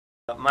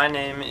My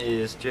name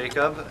is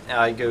Jacob.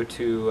 I go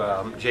to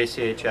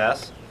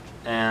JCHS,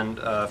 and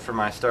for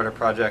my starter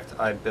project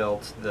I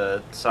built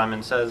the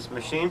Simon Says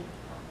machine,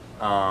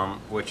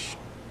 which,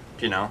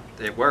 you know,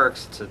 it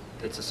works.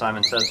 It's a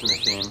Simon Says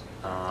machine.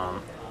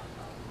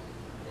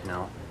 You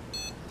know,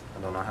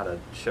 I don't know how to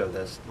show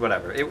this.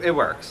 Whatever, it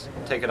works.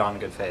 Take it on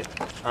good faith.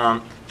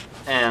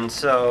 And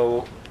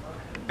so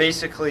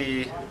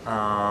basically,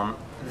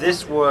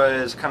 this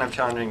was kind of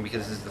challenging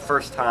because this is the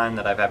first time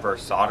that I've ever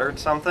soldered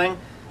something.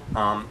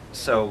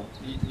 So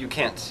you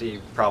can't see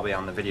probably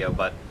on the video,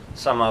 but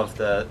some of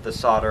the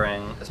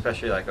soldering,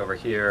 especially like over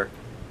here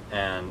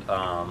and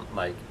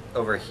like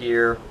over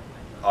here,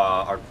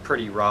 are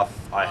pretty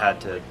rough. I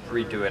had to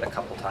redo it a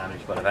couple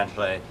times, but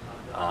eventually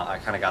I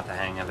kind of got the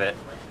hang of it.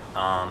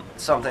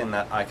 Something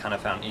that I kind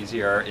of found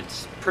easier,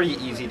 it's pretty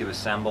easy to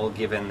assemble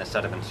given the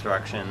set of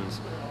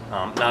instructions.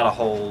 Not a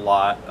whole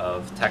lot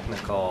of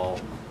technical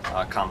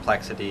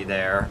complexity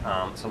there,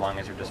 so long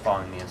as you're just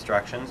following the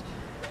instructions.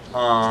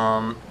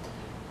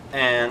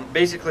 And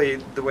basically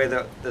the way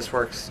that this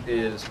works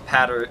is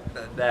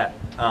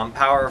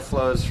power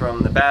flows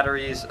from the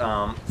batteries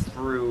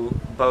through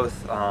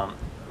both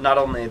not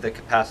only the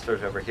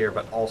capacitors over here,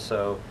 but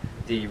also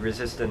the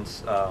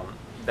resistance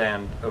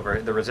band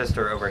over the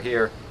resistor over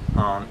here.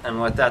 And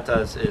what that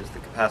does is the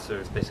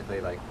capacitors basically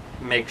like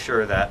make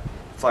sure that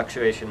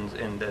fluctuations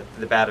in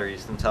the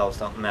batteries themselves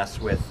don't mess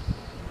with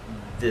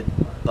the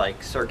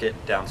circuit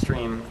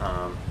downstream.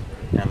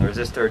 And the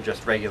resistor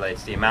just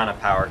regulates the amount of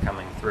power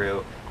coming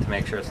through to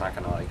make sure it's not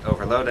going to like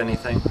overload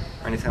anything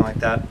or anything like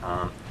that.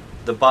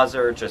 The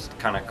buzzer just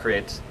kind of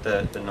creates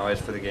the noise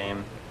for the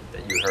game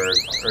that you heard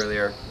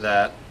earlier,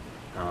 that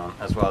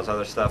as well as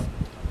other stuff.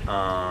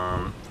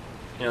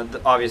 You know,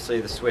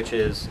 obviously the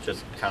switches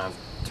just kind of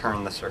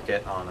turn the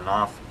circuit on and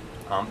off.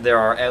 There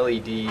are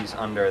LEDs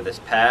under this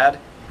pad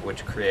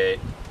which create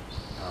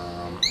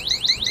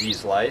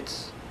these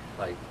lights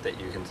like that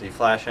you can see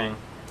flashing.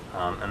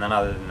 And then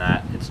other than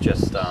that, it's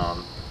just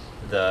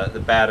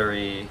the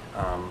battery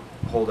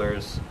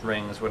holders,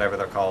 rings, whatever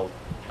they're called,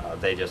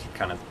 they just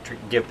kind of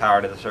give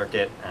power to the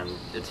circuit, and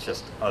it's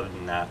just, other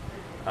than that,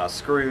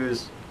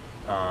 screws,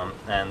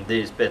 and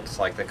these bits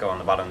like that go on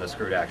the bottom of the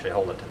screw to actually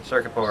hold it to the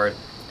circuit board,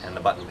 and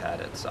the button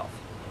pad itself.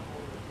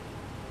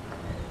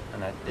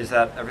 And is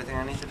that everything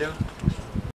I need to do?